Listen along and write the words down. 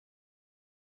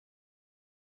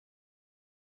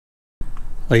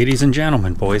Ladies and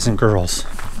gentlemen, boys and girls,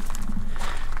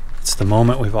 it's the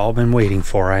moment we've all been waiting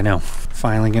for, I know.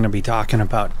 Finally going to be talking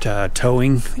about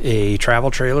towing a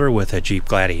travel trailer with a Jeep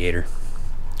Gladiator.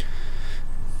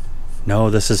 No,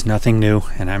 this is nothing new,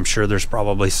 and I'm sure there's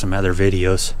probably some other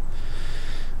videos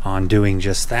on doing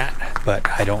just that, but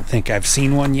I don't think I've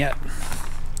seen one yet.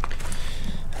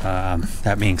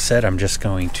 That being said, I'm just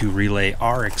going to relay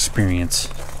our experience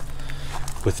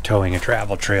with towing a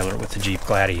travel trailer with the Jeep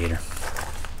Gladiator.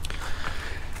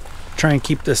 Try and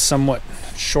keep this somewhat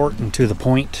short and to the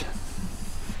point.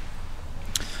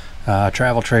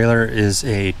 Travel trailer is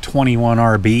a 21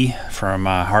 RB from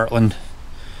Heartland.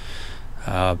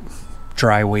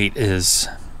 Dry weight is,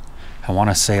 I want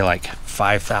to say, like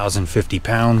 5,050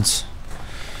 pounds.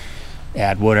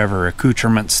 Add whatever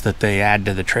accoutrements that they add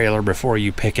to the trailer before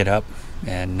you pick it up,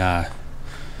 and I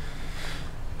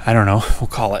don't know, we'll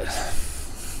call it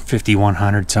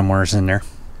 5,100, somewhere's in there.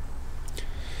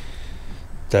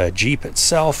 The Jeep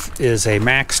itself is a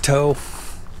max tow.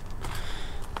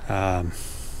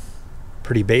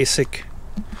 Pretty basic.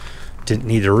 Didn't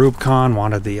need the Rubicon,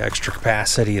 wanted the extra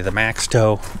capacity of the max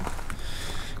tow.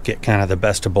 Get kind of the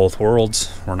best of both worlds.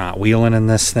 We're not wheeling in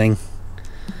this thing,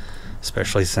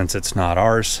 especially since it's not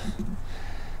ours.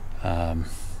 But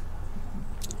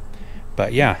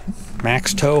yeah,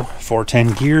 max tow,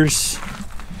 410 gears.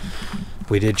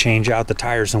 We did change out the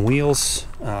tires and wheels.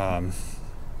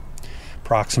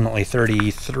 Approximately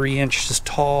 33 inches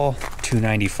tall,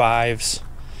 295s.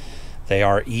 They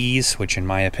are E's, which in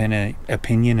my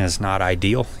opinion is not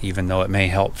ideal, even though it may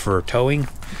help for towing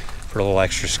for a little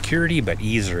extra security, but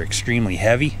E's are extremely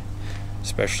heavy,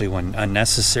 especially when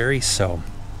unnecessary. So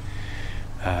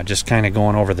just kind of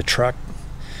going over the truck,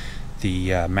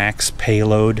 the max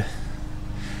payload,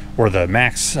 or the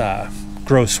max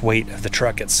gross weight of the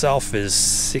truck itself is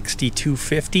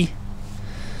 6,250.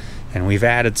 And we've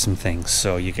added some things.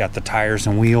 So you got the tires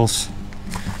and wheels,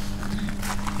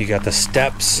 you got the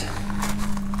steps,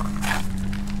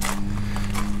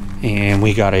 and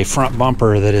we got a front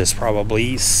bumper that is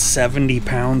probably 70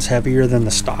 pounds heavier than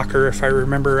the stocker, if I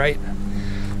remember right.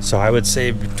 So I would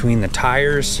say between the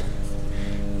tires,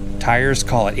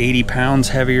 call it 80 pounds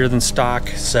heavier than stock,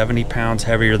 70 pounds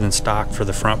heavier than stock for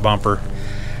the front bumper.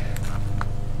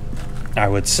 I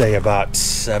would say about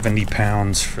 70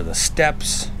 pounds for the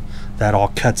steps. That all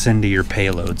cuts into your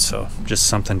payload, so just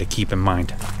something to keep in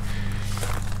mind.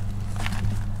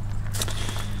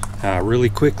 Really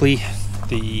quickly,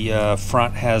 the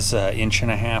front has an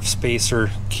 1.5-inch spacer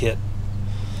kit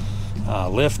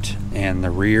lift, and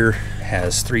the rear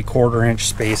has 3/4-inch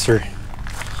spacer.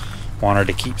 Wanted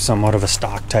to keep somewhat of a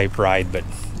stock type ride, but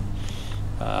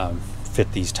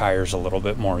fit these tires a little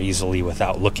bit more easily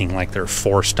without looking like they're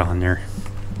forced on there.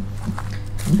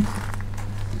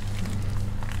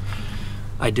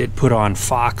 I did put on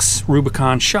Fox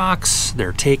Rubicon shocks.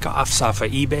 They're takeoffs off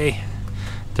of eBay.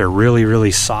 They're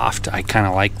really soft. I kind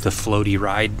of like the floaty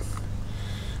ride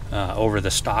over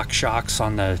the stock shocks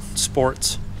on the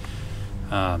sports.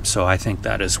 So I think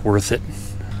that is worth it.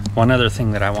 One other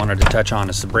thing that I wanted to touch on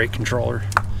is the brake controller.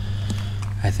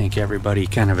 I think everybody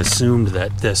kind of assumed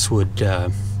that this would,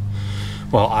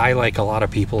 well, I, like a lot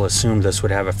of people, assumed this would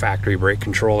have a factory brake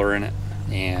controller in it.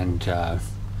 And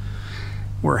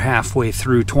we're halfway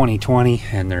through 2020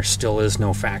 and there still is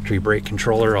no factory brake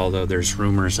controller, although there's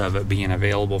rumors of it being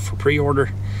available for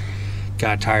pre-order.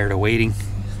 Got tired of waiting.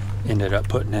 Ended up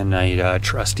putting in a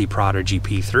trusty Prodigy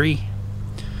P3,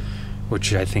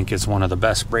 which I think is one of the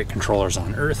best brake controllers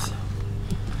on earth.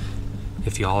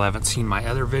 If y'all haven't seen my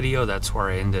other video, that's where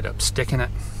I ended up sticking it.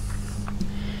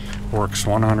 Works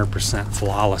 100%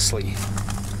 flawlessly.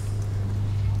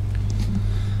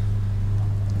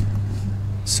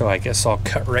 So I guess I'll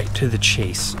cut right to the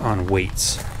chase on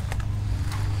weights.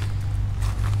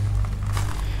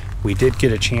 We did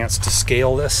get a chance to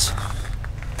scale this.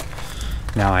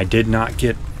 Now, I did not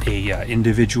get a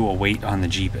individual weight on the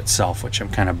Jeep itself, which I'm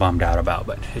kind of bummed out about,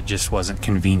 but it just wasn't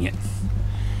convenient.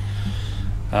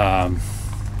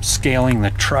 Scaling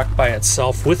the truck by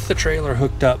itself with the trailer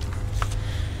hooked up,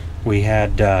 we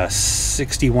had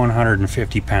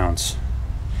 6,150 pounds.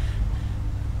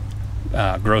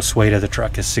 Gross weight of the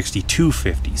truck is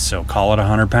 6,250, so call it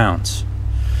 100 pounds.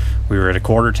 We were at a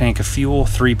 1/4 tank of fuel,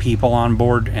 3 people on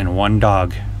board, and 1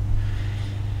 dog.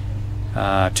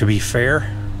 To be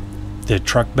fair, the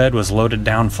truck bed was loaded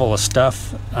down full of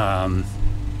stuff.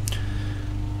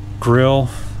 Grill,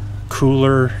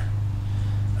 cooler,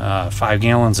 5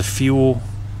 gallons of fuel,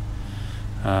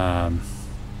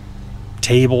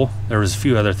 table. There was a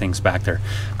few other things back there.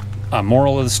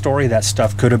 Moral of the story, that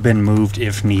stuff could have been moved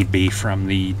if need be from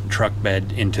the truck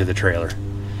bed into the trailer.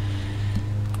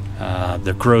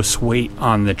 The gross weight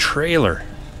on the trailer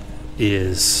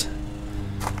is,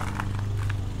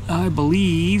 I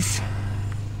believe,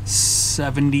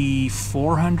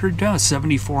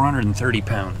 7,430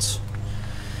 pounds.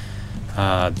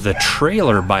 The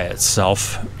trailer by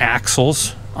itself,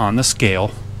 axles on the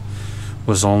scale,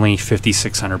 was only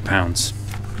 5,600 pounds.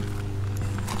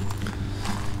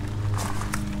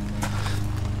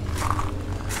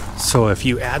 So if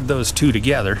you add those two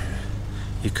together,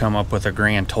 you come up with a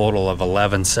grand total of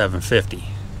 11,750.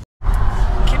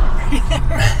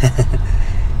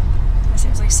 It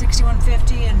seems like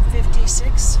 6,150 and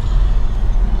 56.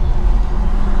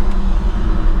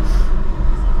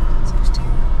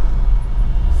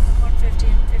 6,150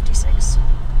 and 56.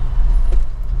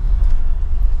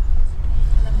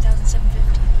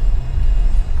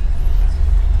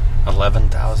 11,750.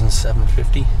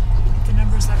 11,750. The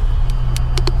numbers that.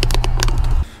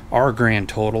 Our grand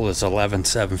total is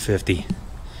 11,750.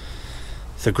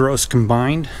 The gross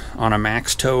combined on a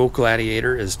max tow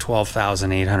Gladiator is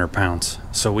 12,800 pounds.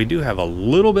 So we do have a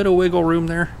little bit of wiggle room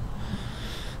there,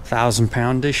 1,000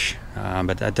 poundish,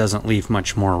 but that doesn't leave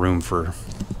much more room for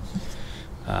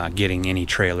getting any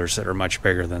trailers that are much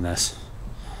bigger than this.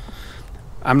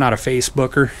 I'm not a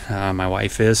Facebooker, my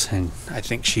wife is, and I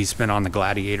think she's been on the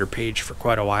Gladiator page for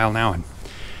quite a while now, and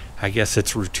I guess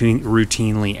it's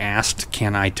routinely asked,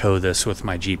 can I tow this with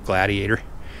my Jeep Gladiator?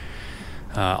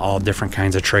 All different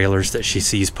kinds of trailers that she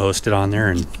sees posted on there,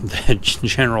 and the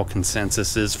general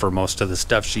consensus is for most of the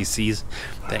stuff she sees,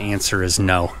 the answer is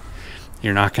no.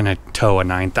 You're not going to tow a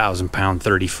 9,000 pound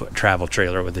 30-foot travel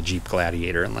trailer with a Jeep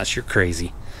Gladiator unless you're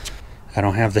crazy. I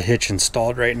don't have the hitch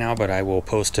installed right now, but I will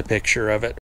post a picture of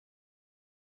it.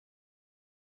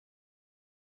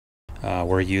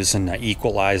 We're using an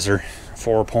equalizer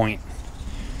 4-point.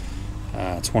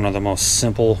 It's one of the most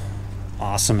simple,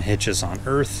 awesome hitches on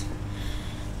earth.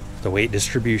 The weight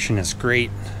distribution is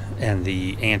great, and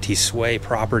the anti-sway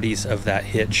properties of that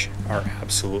hitch are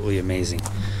absolutely amazing.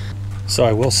 So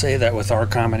I will say that with our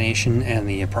combination and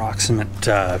the approximate,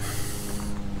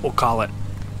 we'll call it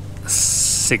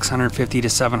 650 to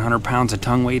 700 pounds of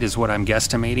tongue weight is what I'm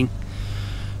guesstimating.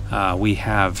 We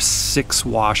have 6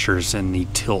 washers in the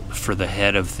tilt for the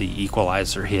head of the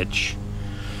equalizer hitch,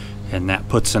 and that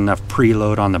puts enough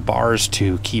preload on the bars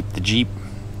to keep the Jeep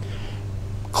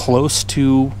close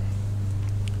to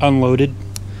unloaded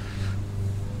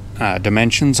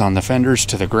dimensions on the fenders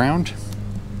to the ground,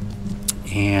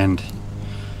 and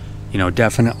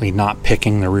definitely not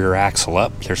picking the rear axle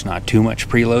up. There's not too much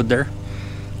preload there.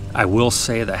 I will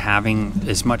say that having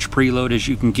as much preload as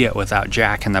you can get without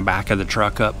jacking the back of the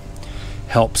truck up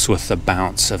helps with the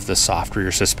bounce of the soft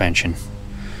rear suspension.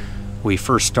 We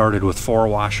first started with 4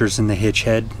 washers in the hitch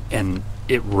head, and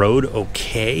it rode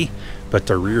okay, but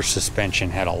the rear suspension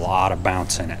had a lot of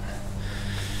bounce in it.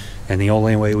 And the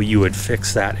only way you would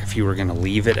fix that if you were going to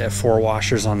leave it at 4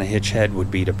 washers on the hitch head would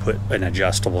be to put an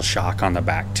adjustable shock on the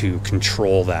back to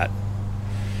control that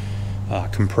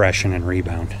compression and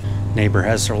rebound. Neighbor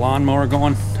has their lawnmower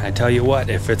going. I tell you what,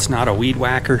 if it's not a weed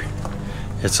whacker,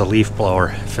 it's a leaf blower.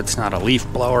 If it's not a leaf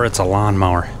blower, it's a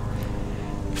lawnmower.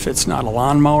 If it's not a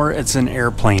lawnmower, it's an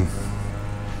airplane.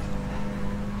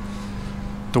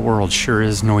 The world sure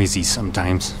is noisy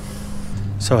sometimes.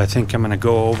 So I think I'm going to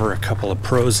go over a couple of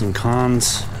pros and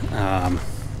cons.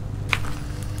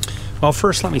 Well,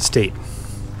 first let me state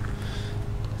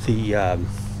the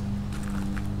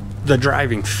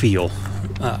driving feel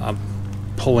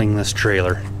pulling this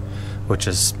trailer, which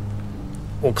is,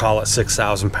 we'll call it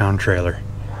 6,000 pound trailer.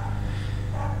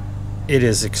 It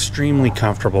is extremely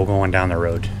comfortable going down the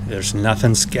road. There's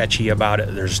nothing sketchy about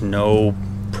it. There's no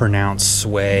pronounced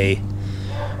sway.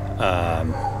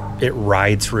 It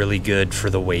rides really good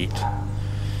for the weight.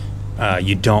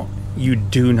 You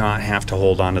do not have to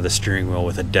hold onto the steering wheel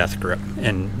with a death grip,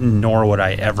 and nor would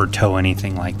I ever tow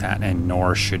anything like that, and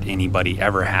nor should anybody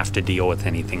ever have to deal with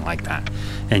anything like that.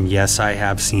 And yes, I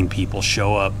have seen people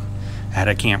show up at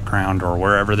a campground or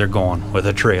wherever they're going with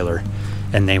a trailer,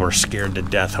 and they were scared to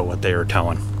death of what they were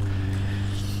towing.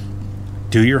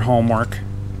 Do your homework.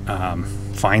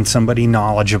 Find somebody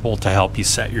knowledgeable to help you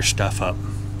set your stuff up,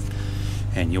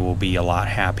 and you will be a lot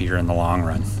happier in the long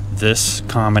run. This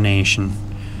combination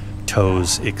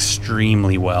tows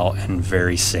extremely well and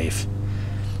very safe,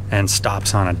 and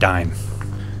stops on a dime.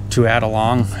 To add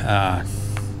along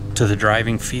to the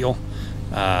driving feel,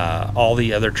 all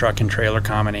the other truck and trailer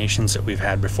combinations that we've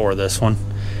had before this one,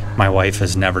 my wife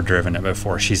has never driven it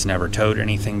before. She's never towed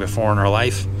anything before in her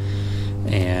life,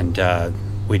 and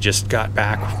we just got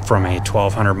back from a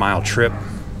 1,200 mile trip,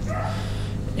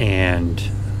 and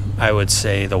I would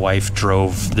say the wife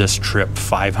drove this trip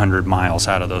 500 miles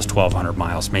out of those 1,200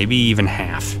 miles, maybe even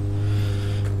half.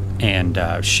 And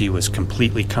she was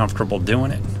completely comfortable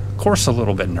doing it. Of course, a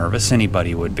little bit nervous,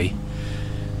 anybody would be.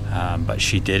 But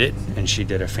she did it, and she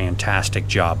did a fantastic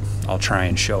job. I'll try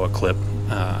and show a clip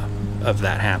of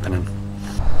that happening.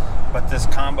 But this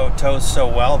combo tows so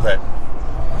well that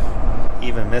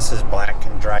even Mrs. Black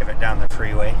can drive it down the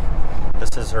freeway.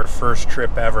 This is her first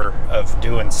trip ever of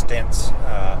doing stints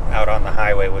out on the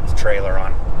highway with the trailer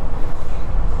on.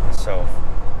 So,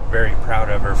 very proud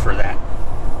of her for that.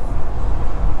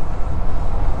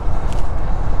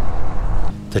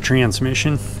 The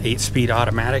transmission, 8-speed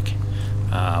automatic.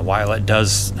 While it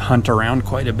does hunt around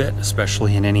quite a bit,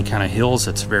 especially in any kind of hills,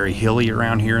 it's very hilly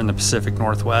around here in the Pacific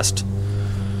Northwest.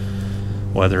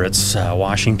 Whether it's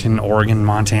Washington, Oregon,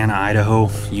 Montana, Idaho,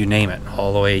 you name it,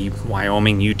 all the way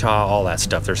Wyoming, Utah, all that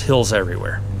stuff. There's hills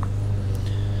everywhere.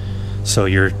 So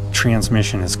your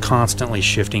transmission is constantly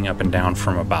shifting up and down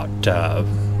from about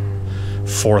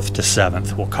 4th to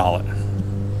 7th, we'll call it.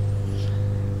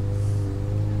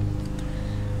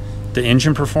 The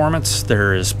engine performance,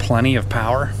 there is plenty of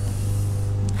power.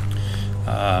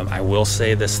 I will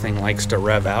say this thing likes to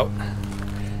rev out.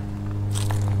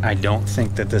 I don't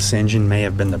think that this engine may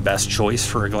have been the best choice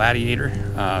for a Gladiator,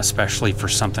 especially for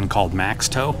something called max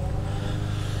tow.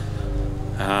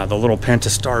 The little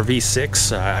Pentastar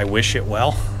V6, I wish it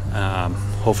well.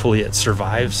 Hopefully it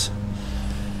survives.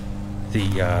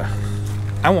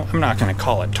 I'm not going to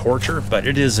call it torture, but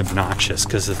it is obnoxious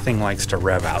because the thing likes to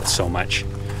rev out so much.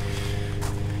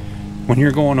 When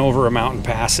you're going over a mountain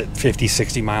pass at 50,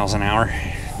 60 miles an hour,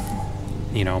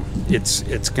 you know,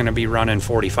 it's going to be running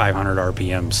 4,500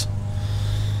 RPMs.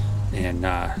 And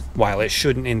while it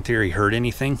shouldn't, in theory, hurt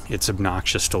anything, it's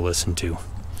obnoxious to listen to.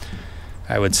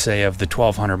 I would say of the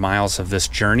 1,200 miles of this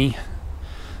journey,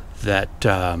 that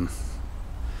 30%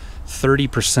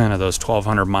 of those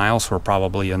 1,200 miles were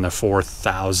probably in the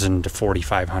 4,000 to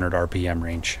 4,500 RPM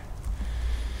range.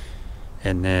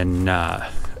 And then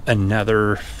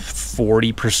another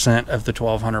 40% of the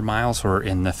 1,200 miles were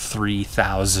in the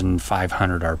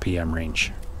 3,500 RPM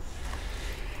range.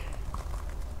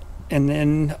 And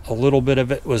then a little bit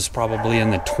of it was probably in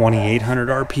the 2,800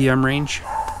 RPM range.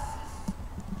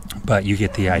 But you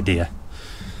get the idea.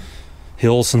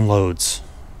 Hills and loads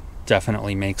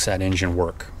definitely makes that engine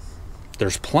work.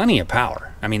 There's plenty of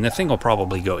power. I mean, the thing will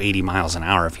probably go 80 miles an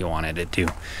hour if you wanted it to.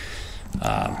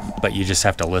 But you just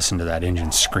have to listen to that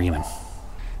engine screaming.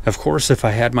 Of course, if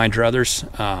I had my druthers,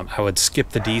 I would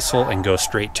skip the diesel and go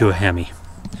straight to a Hemi.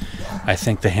 I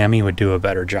think the Hemi would do a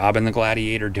better job in the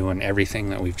Gladiator doing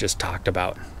everything that we've just talked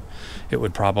about. It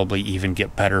would probably even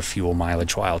get better fuel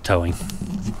mileage while towing.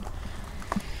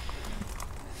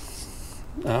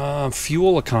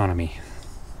 Fuel economy.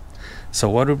 So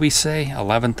what did we say?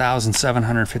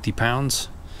 11,750 pounds.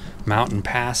 Mountain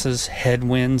passes,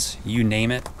 headwinds, you name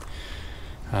it.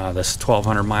 This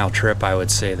 1,200 mile trip, I would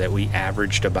say that we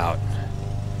averaged about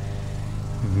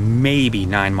maybe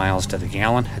 9 miles to the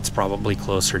gallon. It's probably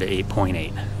closer to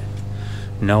 8.8.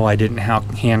 No, I didn't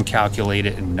hand calculate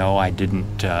it, and no, I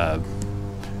didn't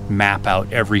map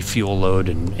out every fuel load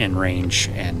and range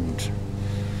and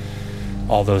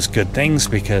all those good things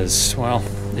because, well,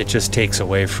 it just takes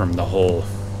away from the whole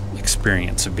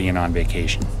experience of being on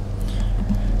vacation.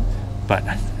 But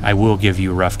I will give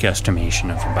you a rough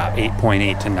guesstimation of about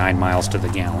 8.8 to 9 miles to the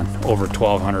gallon over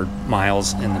 1,200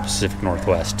 miles in the Pacific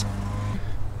Northwest.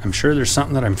 I'm sure there's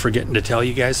something that I'm forgetting to tell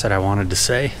you guys that I wanted to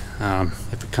say.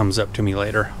 If it comes up to me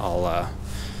later, I'll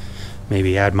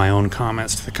maybe add my own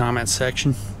comments to the comments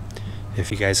section.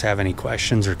 If you guys have any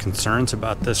questions or concerns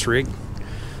about this rig,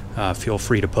 feel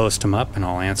free to post them up and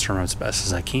I'll answer them as best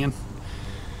as I can.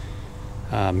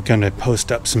 I'm going to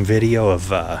post up some video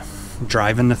of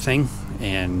driving the thing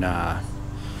and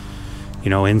you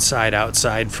know, inside,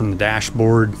 outside, from the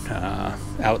dashboard,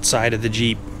 outside of the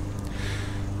Jeep,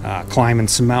 climbing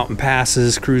some mountain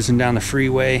passes, cruising down the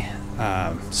freeway.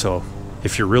 So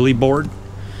if you're really bored,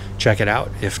 check it out.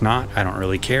 If not, I don't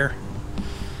really care.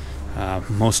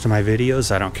 Most of my videos,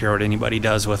 I don't care what anybody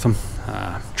does with them.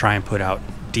 Try and put out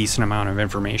decent amount of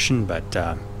information, but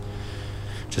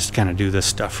just kind of do this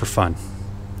stuff for fun.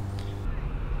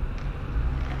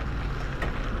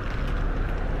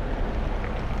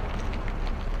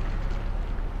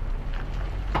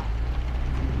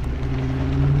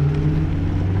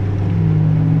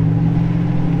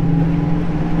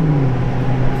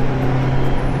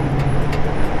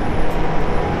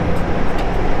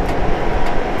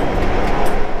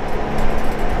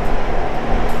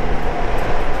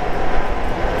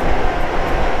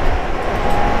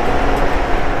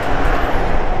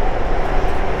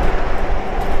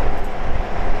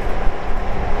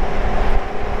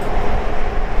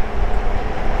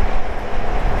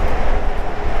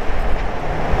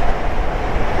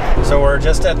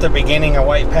 just at the beginning of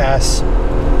White Pass,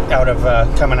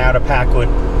 coming out of Packwood,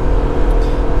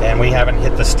 and we haven't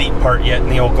hit the steep part yet in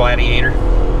the old Gladiator.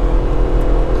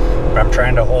 But I'm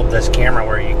trying to hold this camera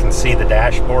where you can see the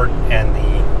dashboard and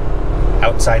the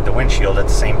outside the windshield at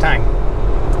the same time.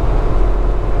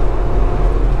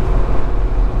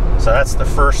 So that's the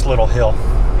first little hill.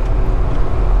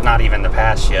 Not even the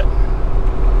pass yet.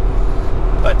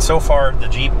 But so far the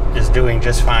Jeep is doing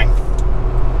just fine.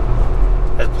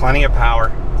 Has plenty of power.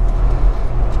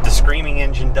 The screaming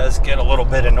engine does get a little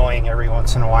bit annoying every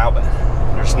once in a while, but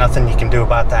there's nothing you can do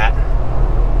about that.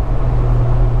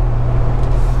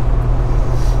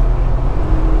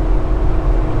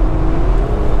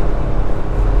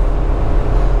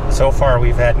 So far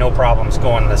we've had no problems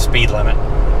going the speed limit.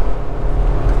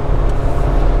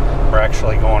 We're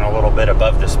actually going a little bit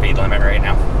above the speed limit right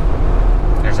now.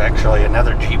 There's actually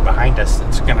another Jeep behind us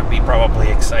that's going to be probably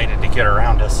excited to get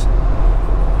around us.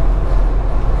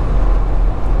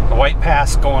 The White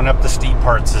Pass going up the steep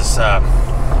parts is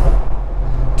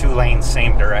 2 lanes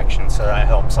same direction, so that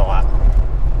helps a lot.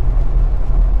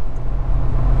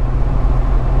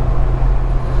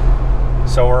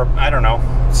 So we're, I don't know,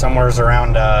 somewhere's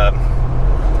around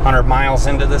 100 miles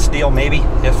into this deal, maybe,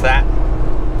 if that.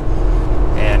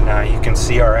 And you can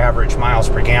see our average miles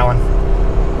per gallon.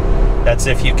 That's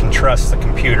if you can trust the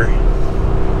computer.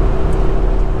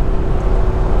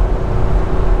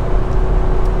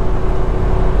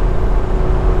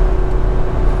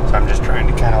 So I'm just trying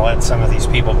to kind of let some of these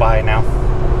people by now.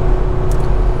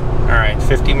 All right,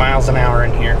 50 miles an hour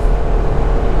in here.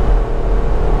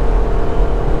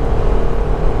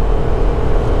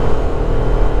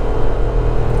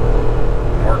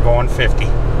 We're going 50.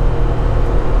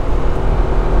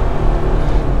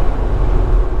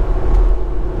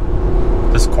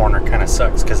 This corner kind of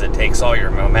sucks because it takes all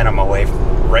your momentum away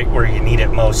right where you need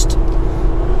it most.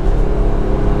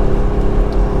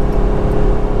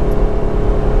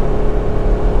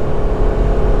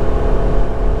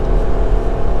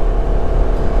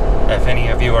 If any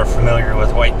of you are familiar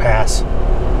with White Pass,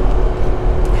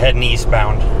 heading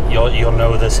eastbound, you'll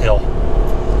know this hill.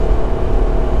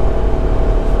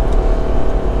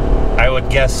 I would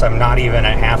guess I'm not even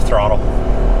at half throttle.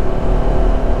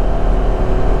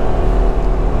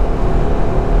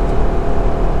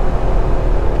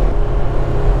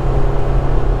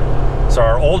 So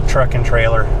our old truck and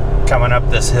trailer coming up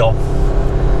this hill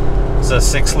is a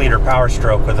 6-liter Power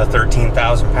Stroke with a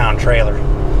 13,000 pound trailer.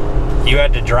 You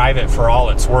had to drive it for all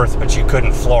it's worth, but you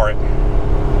couldn't floor it.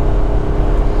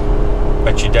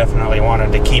 But you definitely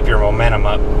wanted to keep your momentum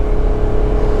up.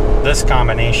 This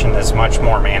combination is much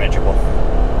more manageable.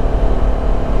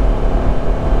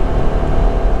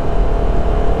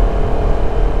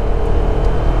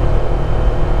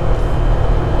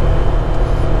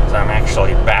 So I'm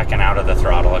actually backing out of the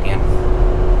throttle again.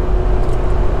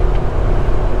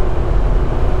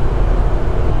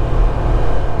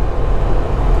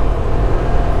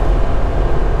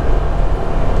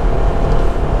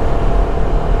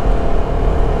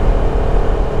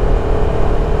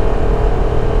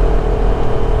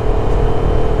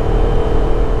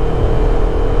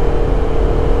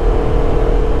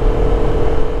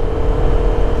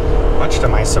 To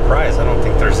my surprise, I don't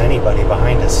think there's anybody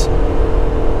behind us.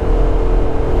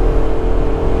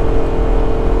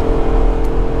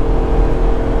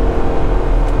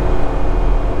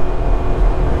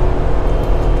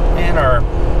 And our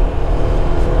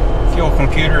fuel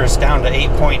computer is down to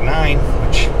 8.9,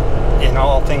 which, in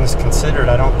all things considered,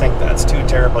 I don't think that's too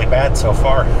terribly bad so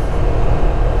far.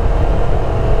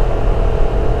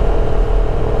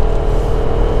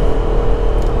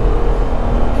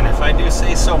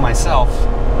 Say so myself.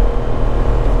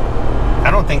 I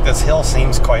don't think this hill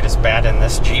seems quite as bad in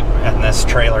this Jeep and this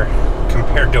trailer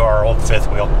compared to our old fifth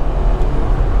wheel.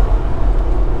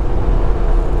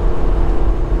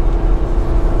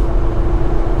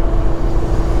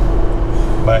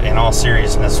 But in all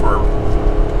seriousness, we're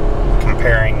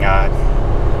comparing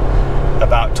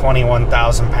about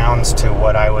 21,000 pounds to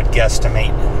what I would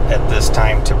guesstimate at this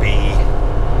time to be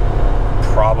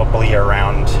probably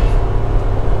around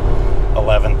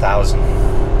 11,000.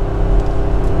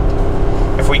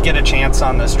 If we get a chance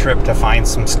on this trip to find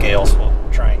some scales, we'll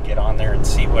try and get on there and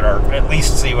see what at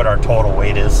least see what our total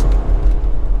weight is.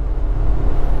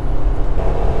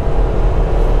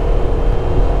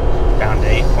 Down to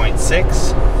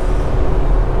 8.6.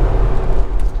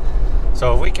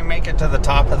 So if we can make it to the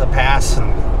top of the pass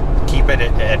and keep it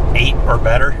at 8 or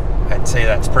better, I'd say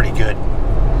that's pretty good.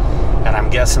 And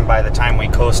I'm guessing by the time we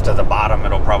coast to the bottom,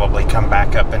 it'll probably come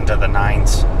back up into the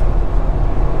 9s.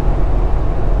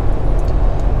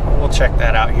 We'll check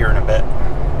that out here in a bit.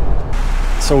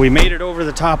 So we made it over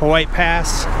the top of White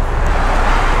Pass.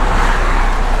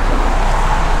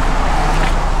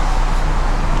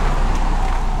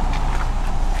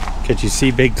 Could you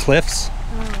see big cliffs?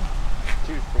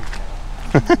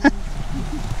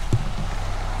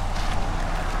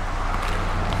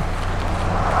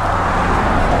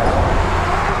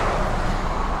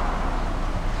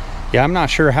 Yeah, I'm not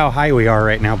sure how high we are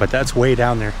right now, but that's way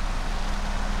down there.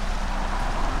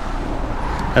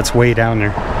 That's way down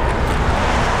there.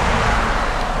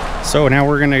 So now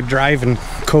we're gonna drive and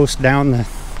coast down the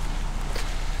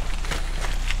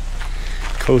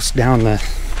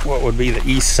what would be the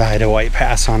east side of White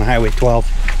Pass on Highway 12.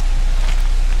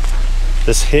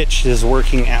 This hitch is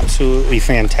working absolutely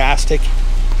fantastic.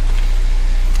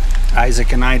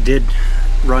 Isaac and I did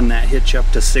run that hitch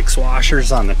up to 6 washers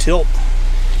on the tilt.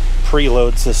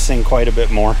 Preloads this thing quite a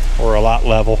bit more, or a lot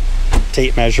level.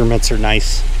 Tape measurements are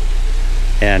nice,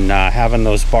 and having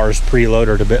those bars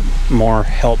preloaded a bit more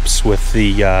helps with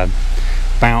the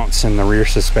bounce in the rear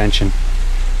suspension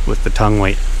with the tongue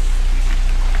weight.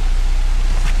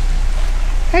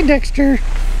 Hi, Dexter.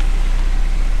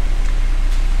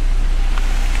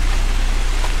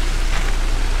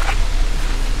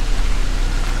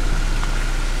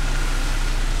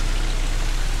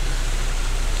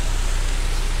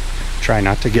 Try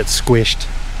not to get squished.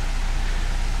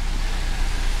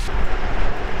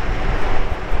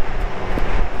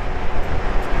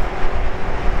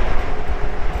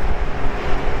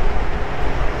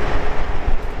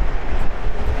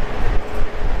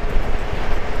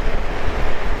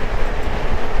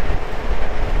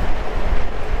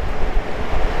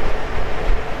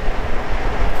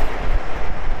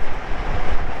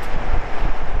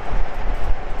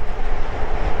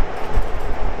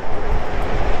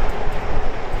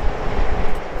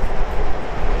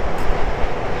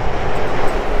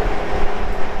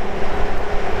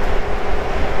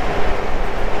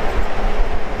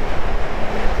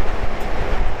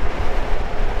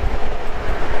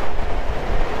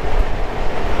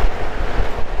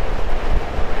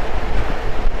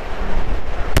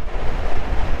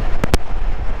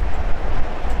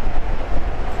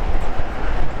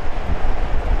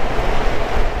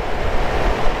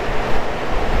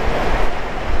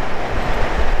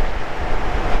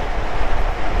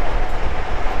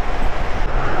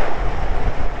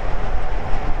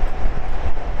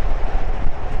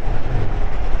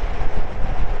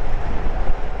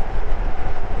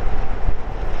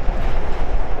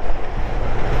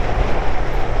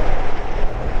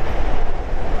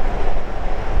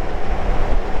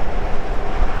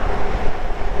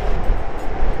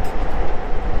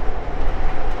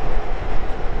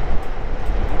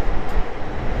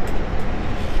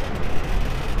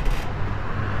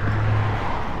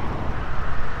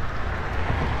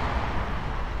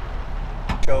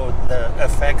 The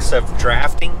effects of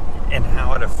drafting and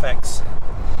how it affects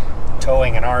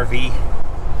towing an RV.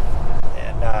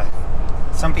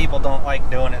 And some people don't like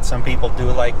doing it, some people do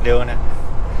like doing it.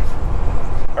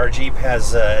 Our Jeep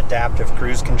has adaptive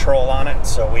cruise control on it,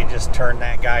 so we just turn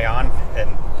that guy on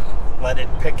and let it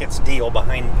pick its deal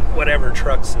behind whatever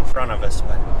truck's in front of us.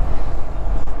 But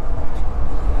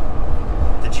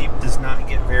the Jeep does not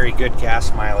get very good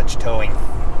gas mileage towing.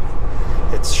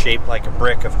 It's shaped like a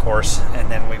brick, of course,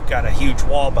 and then we've got a huge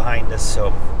wall behind us.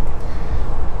 So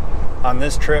on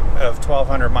this trip of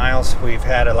 1,200 miles, we've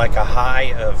had like a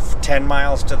high of 10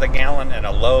 miles to the gallon and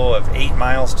a low of 8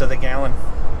 miles to the gallon.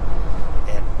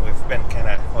 And we've been kind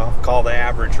of, well, call the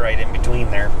average right in between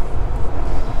there.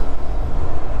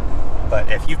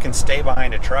 But if you can stay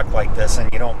behind a truck like this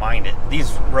and you don't mind it,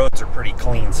 these roads are pretty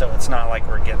clean, so it's not like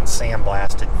we're getting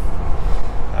sandblasted.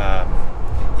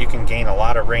 You can gain a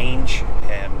lot of range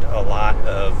and a lot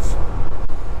of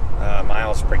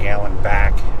miles per gallon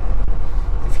back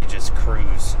if you just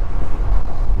cruise.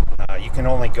 You can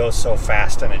only go so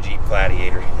fast in a Jeep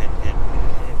Gladiator.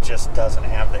 It just doesn't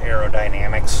have the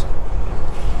aerodynamics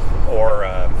or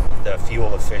the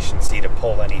fuel efficiency to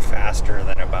pull any faster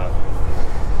than about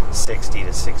 60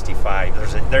 to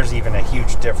 65. There's even a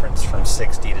huge difference from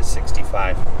 60 to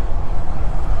 65.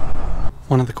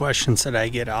 One of the questions that I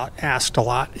get asked a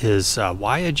lot is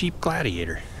why a Jeep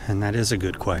Gladiator? And that is a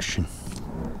good question.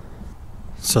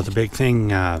 So the big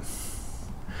thing,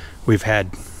 we've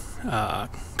had a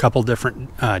couple different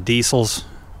diesels,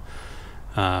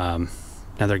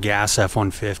 another gas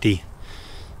F-150.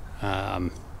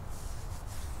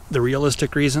 The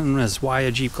realistic reason is why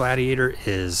a Jeep Gladiator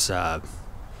is,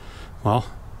 well,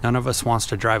 none of us wants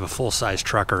to drive a full-size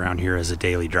truck around here as a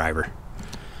daily driver.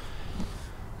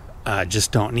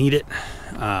 The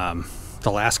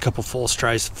last couple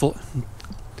full-size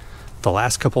The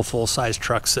last couple full-size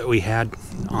trucks that we had,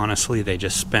 honestly, they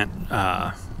just spent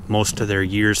most of their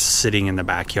years sitting in the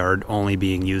backyard, only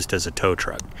being used as a tow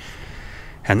truck.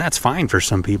 And that's fine for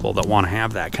some people that want to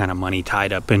have that kind of money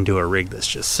tied up into a rig that's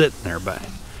just sitting there, but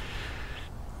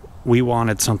we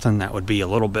wanted something that would be a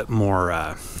little bit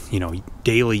more, you know,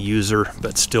 daily user,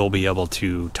 but still be able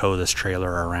to tow this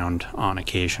trailer around on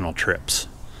occasional trips.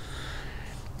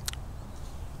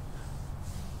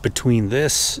 Between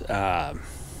this,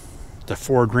 the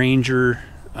Ford Ranger,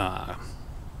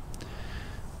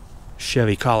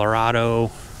 Chevy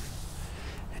Colorado,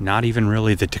 and not even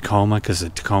really the Tacoma, because the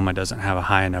Tacoma doesn't have a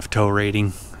high enough tow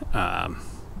rating, I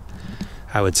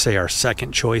would say our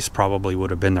second choice probably would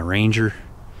have been the Ranger.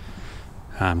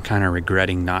 I'm kind of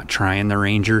regretting not trying the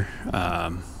Ranger.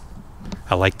 I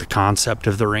like the concept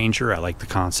of the Ranger. I like the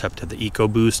concept of the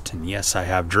EcoBoost, and yes, I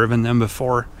have driven them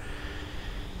before.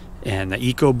 And the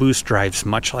EcoBoost drives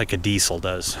much like a diesel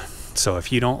does. So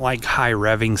if you don't like high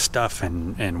revving stuff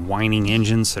and whining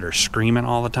engines that are screaming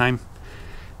all the time,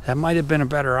 that might have been a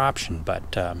better option.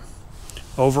 But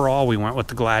overall, we went with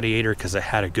the Gladiator because it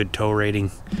had a good tow rating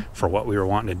for what we were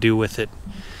wanting to do with it.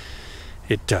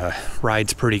 It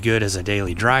rides pretty good as a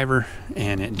daily driver,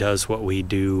 and it does what we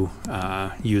do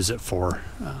use it for.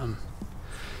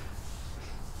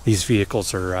 These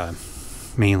vehicles are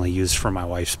mainly used for my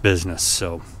wife's business,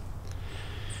 so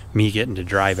me getting to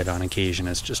drive it on occasion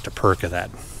is just a perk of that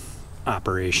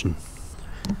operation.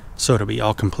 So to be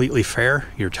all completely fair,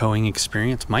 your towing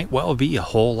experience might well be a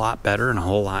whole lot better and a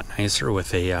whole lot nicer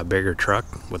with a bigger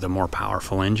truck with a more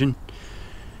powerful engine.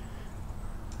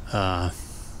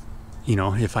 You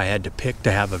know, if I had to pick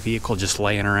to have a vehicle just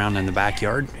laying around in the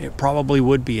backyard, it probably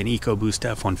would be an EcoBoost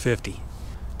F-150.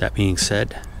 That being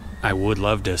said, I would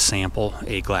love to sample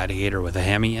a Gladiator with a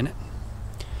Hemi in it.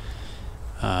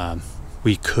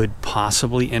 We could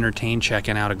possibly entertain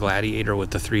checking out a Gladiator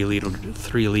with the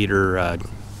 3-liter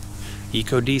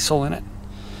Eco Diesel in it.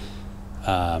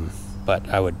 But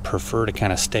I would prefer to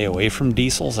kind of stay away from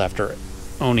diesels after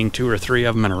owning 2 or 3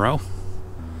 of them in a row.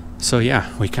 So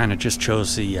yeah, we kind of just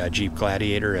chose the Jeep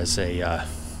Gladiator as a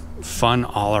fun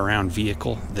all-around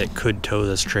vehicle that could tow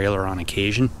this trailer on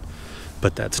occasion,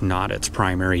 but that's not its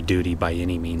primary duty by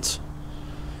any means.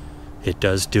 It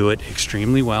does do it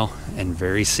extremely well and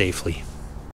very safely.